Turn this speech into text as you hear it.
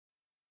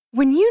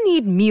When you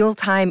need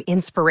mealtime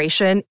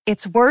inspiration,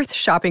 it's worth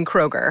shopping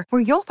Kroger,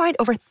 where you'll find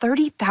over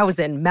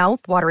 30,000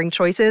 mouth-watering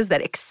choices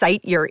that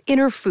excite your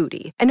inner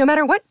foodie. And no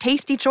matter what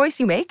tasty choice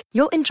you make,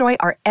 you'll enjoy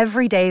our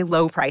everyday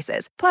low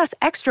prices, plus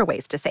extra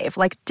ways to save,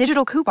 like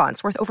digital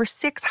coupons worth over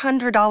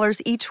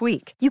 $600 each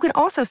week. You can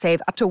also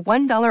save up to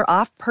 $1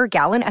 off per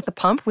gallon at the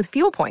pump with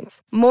fuel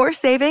points. More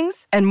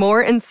savings and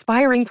more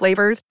inspiring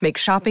flavors make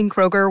shopping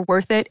Kroger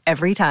worth it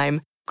every time.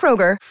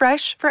 Kroger,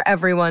 fresh for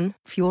everyone.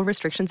 Fuel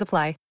restrictions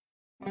apply.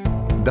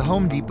 The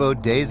Home Depot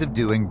Days of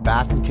Doing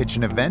Bath and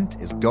Kitchen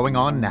event is going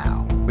on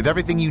now, with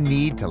everything you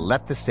need to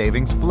let the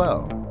savings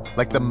flow.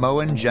 Like the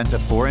Moen Genta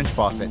 4-inch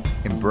faucet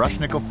in brush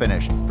nickel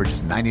finish for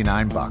just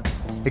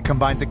 $99. It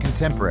combines a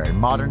contemporary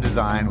modern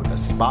design with a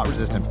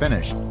spot-resistant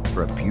finish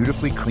for a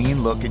beautifully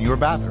clean look in your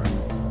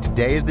bathroom.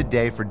 Today is the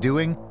day for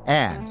doing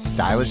and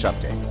stylish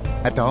updates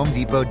at the Home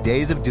Depot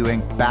Days of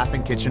Doing Bath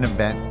and Kitchen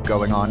event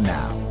going on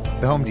now.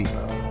 The Home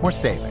Depot. More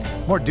saving,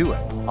 more doing.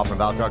 Offer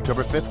valid through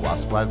October 5th while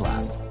supplies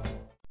last.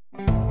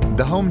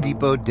 The Home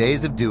Depot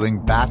Days of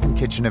Doing Bath and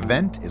Kitchen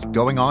event is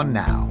going on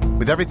now,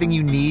 with everything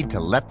you need to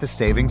let the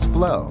savings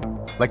flow.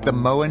 Like the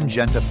Moen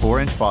Genta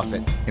 4-inch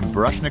faucet in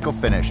brush nickel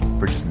finish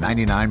for just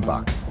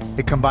 $99.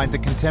 It combines a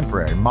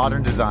contemporary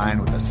modern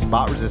design with a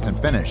spot-resistant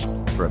finish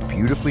for a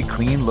beautifully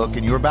clean look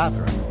in your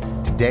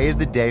bathroom. Today is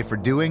the day for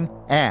doing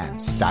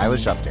and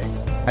stylish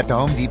updates at the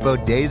Home Depot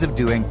Days of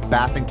Doing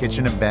Bath and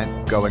Kitchen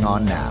event going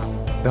on now.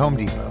 The Home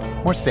Depot.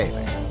 More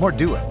saving, more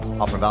doing.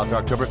 Offer valid through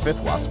October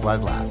 5th while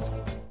supplies last.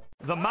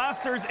 The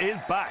Masters is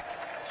back.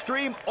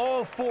 Stream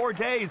all 4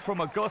 days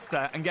from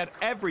Augusta and get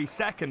every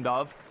second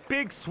of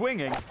big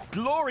swinging,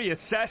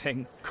 glorious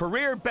setting,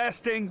 career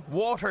besting,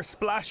 water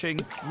splashing,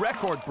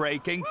 record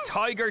breaking,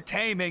 tiger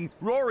taming,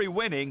 Rory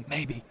winning,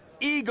 maybe,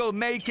 eagle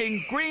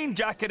making, green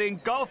jacketing,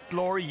 golf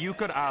glory you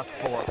could ask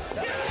for.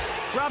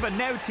 Grab a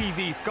Now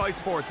TV Sky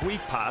Sports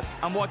Week Pass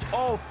and watch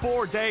all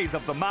 4 days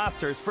of the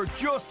Masters for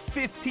just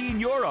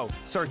 €15.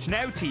 Search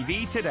Now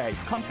TV today.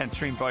 Content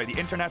streamed via the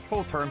internet.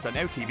 Full terms at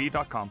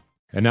nowtv.com.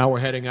 And now we're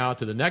heading out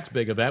to the next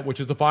big event,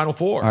 which is the Final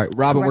Four. All right,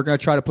 Robin, we're going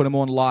to try to put him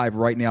on live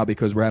right now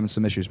because we're having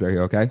some issues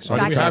here, okay? So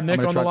do we have Nick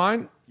on the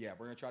line? Yeah,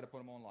 we're going to try to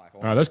put him on live.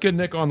 All right, let's get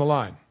Nick on the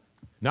line.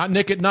 Not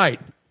Nick at night.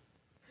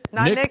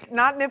 Not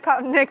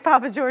Nick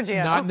Papa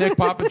Giorgio. Not Nick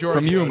Papa Giorgio.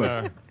 From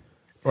Yuma.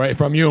 Right,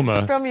 from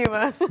Yuma. From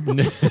Yuma.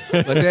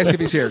 Let's ask if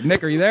he's here.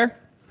 Nick, are you there?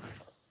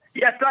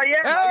 Yes, I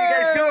am. How are you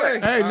guys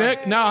doing? Hey,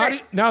 Nick.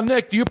 Now,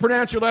 Nick, do you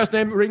pronounce your last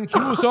name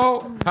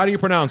Rincuso? How do you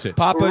pronounce it?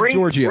 Papa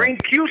Giorgio.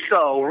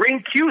 Rincuso.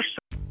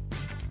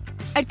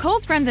 At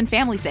Kohl's Friends and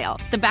Family Sale,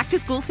 the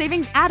back-to-school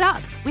savings add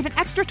up with an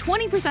extra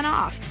 20%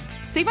 off.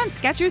 Save on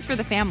Skechers for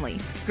the family,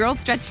 girls'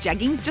 stretch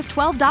jeggings just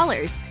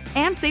 $12,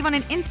 and save on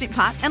an Instant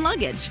Pot and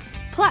luggage.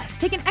 Plus,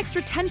 take an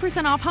extra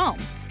 10% off home.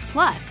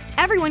 Plus,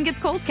 everyone gets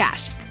Kohl's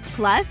Cash.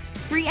 Plus,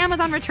 free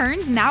Amazon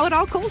returns now at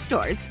all Kohl's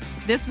stores.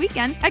 This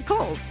weekend at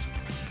Kohl's.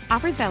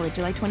 Offers valid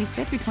July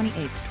 25th through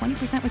 28th.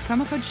 20% with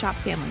promo code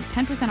SHOPFAMILY.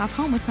 10% off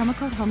home with promo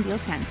code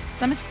HOMEDEAL10.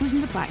 Some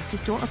exclusions apply. See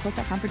store or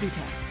Kohl's.com for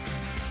details.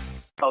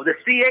 Oh, the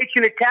CH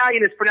in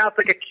Italian is pronounced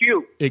like a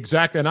Q.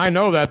 Exactly, and I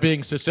know that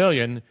being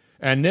Sicilian.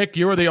 And, Nick,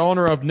 you're the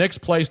owner of Nick's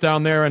Place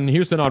down there in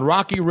Houston on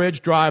Rocky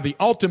Ridge Drive, the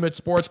ultimate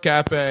sports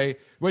cafe.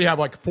 We have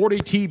like 40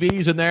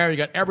 TVs in there. You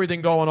got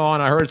everything going on.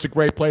 I heard it's a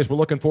great place. We're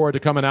looking forward to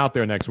coming out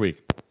there next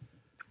week.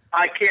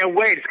 I can't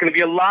wait. It's going to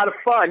be a lot of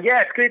fun.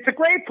 Yeah, it's a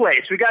great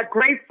place. We got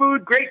great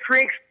food, great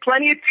drinks,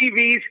 plenty of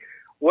TVs.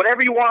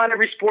 Whatever you want,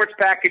 every sports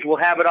package,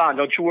 we'll have it on.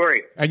 Don't you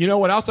worry. And you know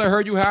what else I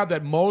heard you have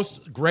that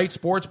most great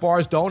sports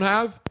bars don't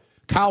have?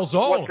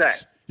 Calzones. What's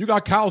that? You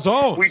got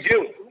calzones. We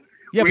do.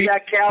 Yeah, we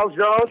got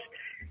calzones.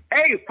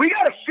 Hey, we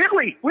got a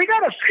Philly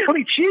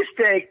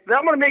cheesesteak that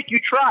I'm going to make you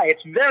try.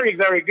 It's very,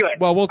 very good.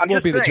 Well, we'll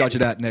be the judge of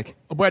that, Nick.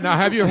 But now,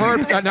 have you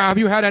heard? Have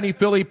you had any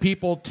Philly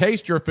people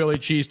taste your Philly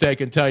cheesesteak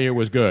and tell you it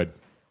was good?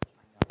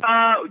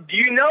 Do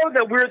you know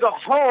that we're the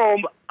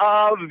home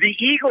of the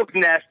Eagles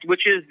Nest,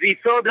 which is the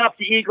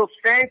Philadelphia Eagles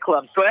fan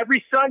club? So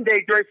every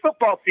Sunday during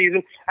football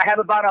season, I have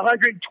about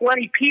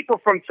 120 people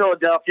from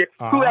Philadelphia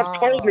who have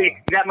told me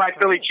that my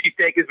Philly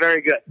cheesesteak is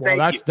very good. Well,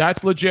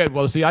 that's legit.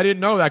 Well, see, I didn't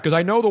know that because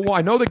I know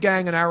the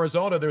gang in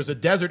Arizona. There's a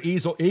Desert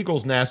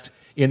Eagles Nest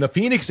in the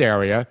Phoenix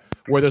area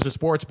where there's a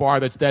sports bar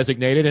that's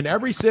designated, and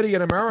every city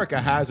in America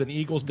has an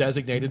Eagles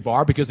designated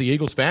bar because the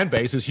Eagles fan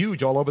base is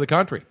huge all over the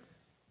country.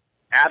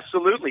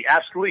 Absolutely.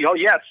 Oh,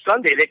 yeah, it's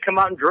Sunday. They come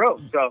out in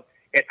droves, so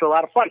it's a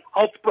lot of fun.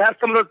 Hope we'll have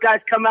some of those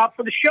guys come out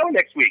for the show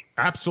next week.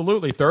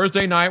 Absolutely.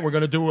 Thursday night, we're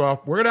going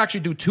to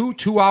actually do two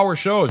 2-hour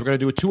shows. We're going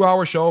to do a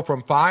 2-hour show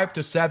from 5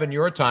 to 7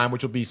 your time,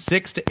 which will be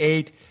 6 to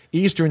 8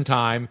 Eastern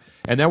time,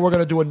 and then we're going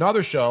to do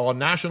another show on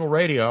national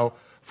radio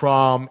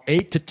from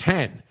 8 to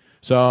 10.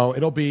 So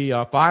it'll be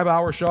a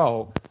 5-hour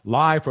show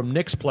live from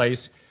Nick's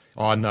Place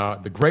on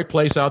the great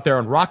place out there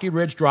on Rocky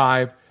Ridge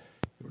Drive,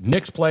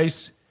 Nick's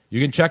Place. You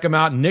can check them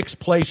out,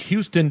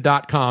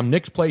 nicksplacehouston.com,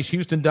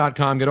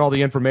 nicksplacehouston.com. Get all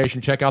the information,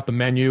 check out the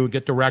menu,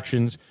 get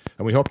directions,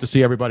 and we hope to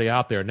see everybody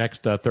out there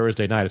next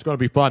Thursday night. It's going to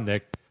be fun,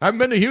 Nick. I haven't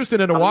been to Houston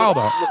in a while,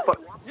 though.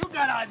 You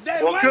got a day.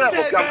 Well, good.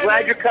 Well, I'm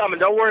glad you're coming.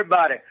 Don't worry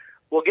about it.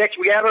 We'll get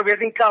you. We have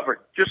everything covered.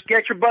 Just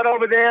get your butt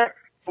over there.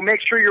 We'll make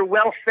sure you're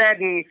well fed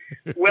and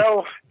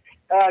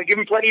give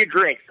them plenty of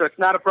drinks, so it's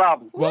not a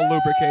problem. Well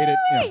lubricated.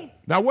 Yeah.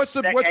 Now, what's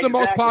the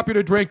most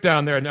popular drink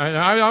down there? Now,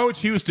 I know it's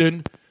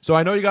Houston, so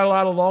I know you got a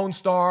lot of Lone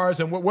Stars.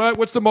 And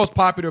what's the most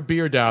popular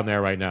beer down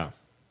there right now?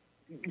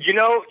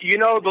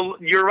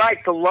 You're right.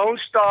 The Lone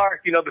Star,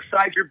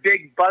 besides your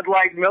big Bud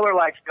Light, Miller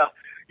Lite stuff,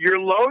 your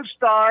Lone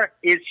Star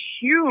is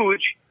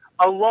huge,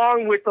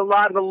 along with a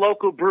lot of the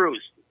local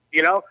brews.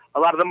 A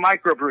lot of the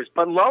microbrews.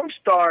 But Lone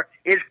Star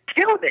is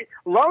killing it.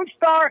 Lone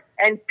Star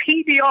and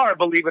PBR,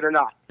 believe it or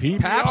not.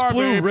 Pabst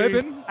Blue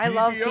Ribbon. I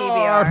love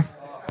PBR.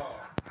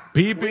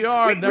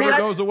 PBR never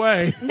goes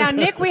away. Now,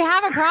 Nick, we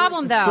have a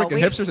problem, though.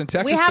 Freaking hipsters in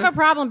Texas. We have a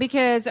problem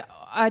because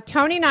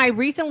Tony and I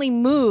recently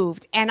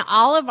moved, and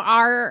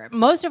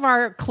most of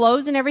our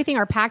clothes and everything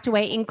are packed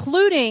away,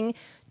 including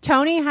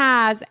Tony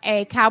has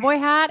a cowboy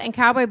hat and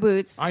cowboy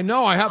boots. I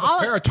know. I have a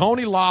pair of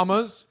Tony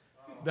Llamas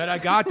that I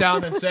got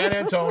down in San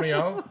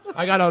Antonio.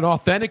 I got an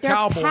authentic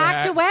cowboy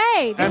packed hat.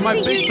 away. And my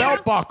big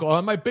belt buckle.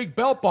 And my big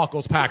belt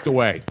buckle's packed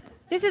away.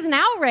 This is an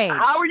outrage.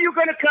 How are you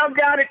going to come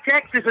down to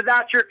Texas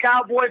without your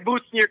cowboy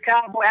boots and your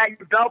cowboy hat and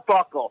your belt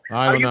buckle?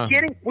 I don't know. Are you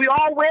kidding? We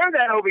all wear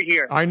that over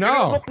here. I know. You're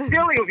going to look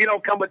silly if you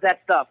don't come with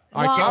that stuff.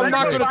 I'm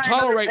not going to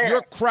tolerate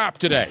your crap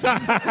today.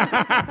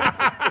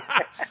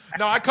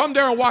 No, I come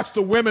there and watch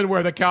the women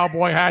wear the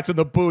cowboy hats and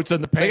the boots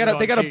and the paint.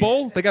 They got a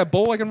bull. They got a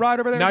bull I can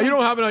ride over there. Now you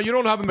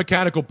don't have a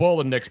mechanical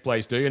bull in Nick's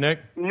place, do you, Nick?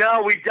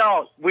 No, we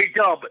don't. But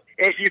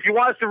if you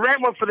want us to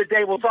rent one for the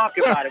day, we'll talk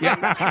about it.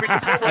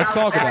 Let's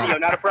talk about it.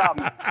 Not a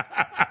problem.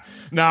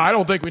 No, I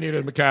don't think we need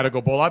a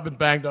mechanical bull. I've been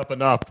banged up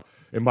enough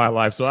in my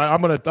life, so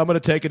I'm gonna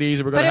take it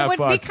easy. We're gonna have fun.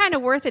 But it would be kind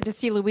of worth it to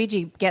see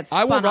Luigi get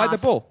spun I will ride off. the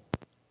bull.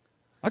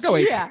 I'll go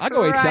 8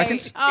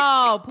 seconds.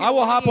 Oh, I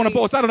will hop on a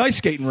bull. It's not an ice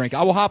skating rink.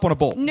 I will hop on a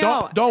bull.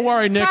 No. Don't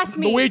worry, Nick. Trust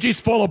me.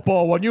 Luigi's full of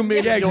bull. When you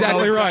meet him,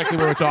 exactly you'll know right. exactly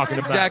what we're talking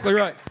about. Exactly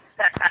right.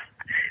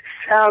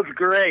 Sounds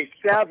great.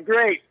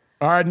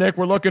 All right, Nick,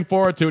 we're looking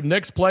forward to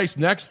Nick's Place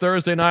next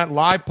Thursday night,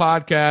 live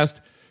podcast.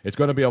 It's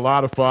going to be a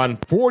lot of fun.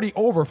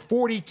 Over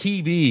 40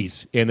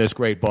 TVs in this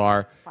great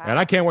bar. Wow. And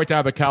I can't wait to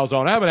have a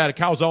calzone. I haven't had a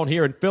calzone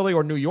here in Philly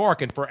or New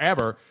York in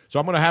forever, so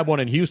I'm going to have one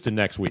in Houston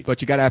next week. But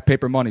you got to have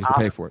paper monies to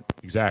pay for it.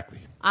 Exactly.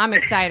 I'm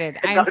excited.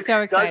 I'm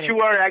so excited. Don't you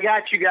worry. I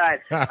got you guys.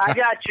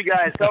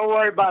 Don't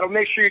worry about it. I'll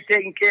make sure you're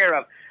taken care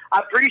of. I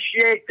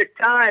appreciate the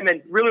time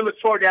and really look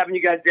forward to having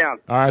you guys down.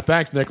 All right,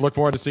 thanks, Nick. Look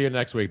forward to seeing you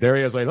next week. There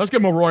he is, ladies. Let's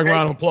give him a roaring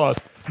round of applause.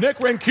 Nick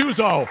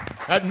Rincuso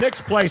at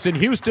Nick's Place in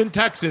Houston,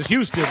 Texas.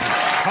 Houston,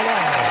 hello.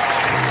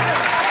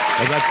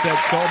 As I've said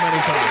so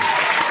many times.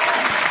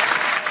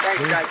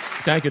 Thanks, guys.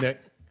 Thank you, Nick.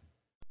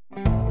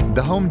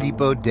 The Home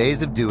Depot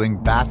Days of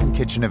Doing Bath and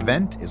Kitchen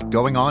event is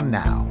going on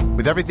now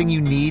with everything you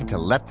need to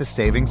let the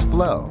savings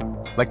flow.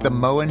 Like the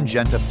Moen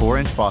Genta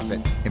 4-inch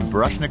faucet in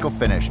brush nickel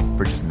finish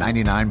for just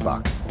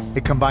 $99.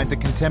 It combines a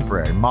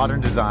contemporary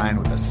modern design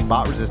with a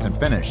spot-resistant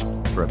finish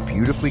for a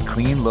beautifully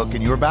clean look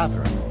in your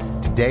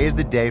bathroom. Today is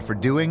the day for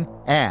doing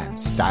and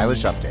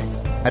stylish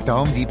updates at the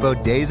Home Depot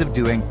Days of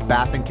Doing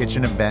Bath and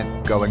Kitchen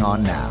event going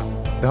on now.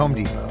 The Home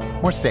Depot.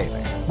 More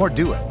saving, more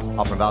doing.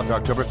 Offer valid through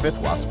October 5th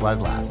while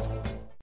supplies last.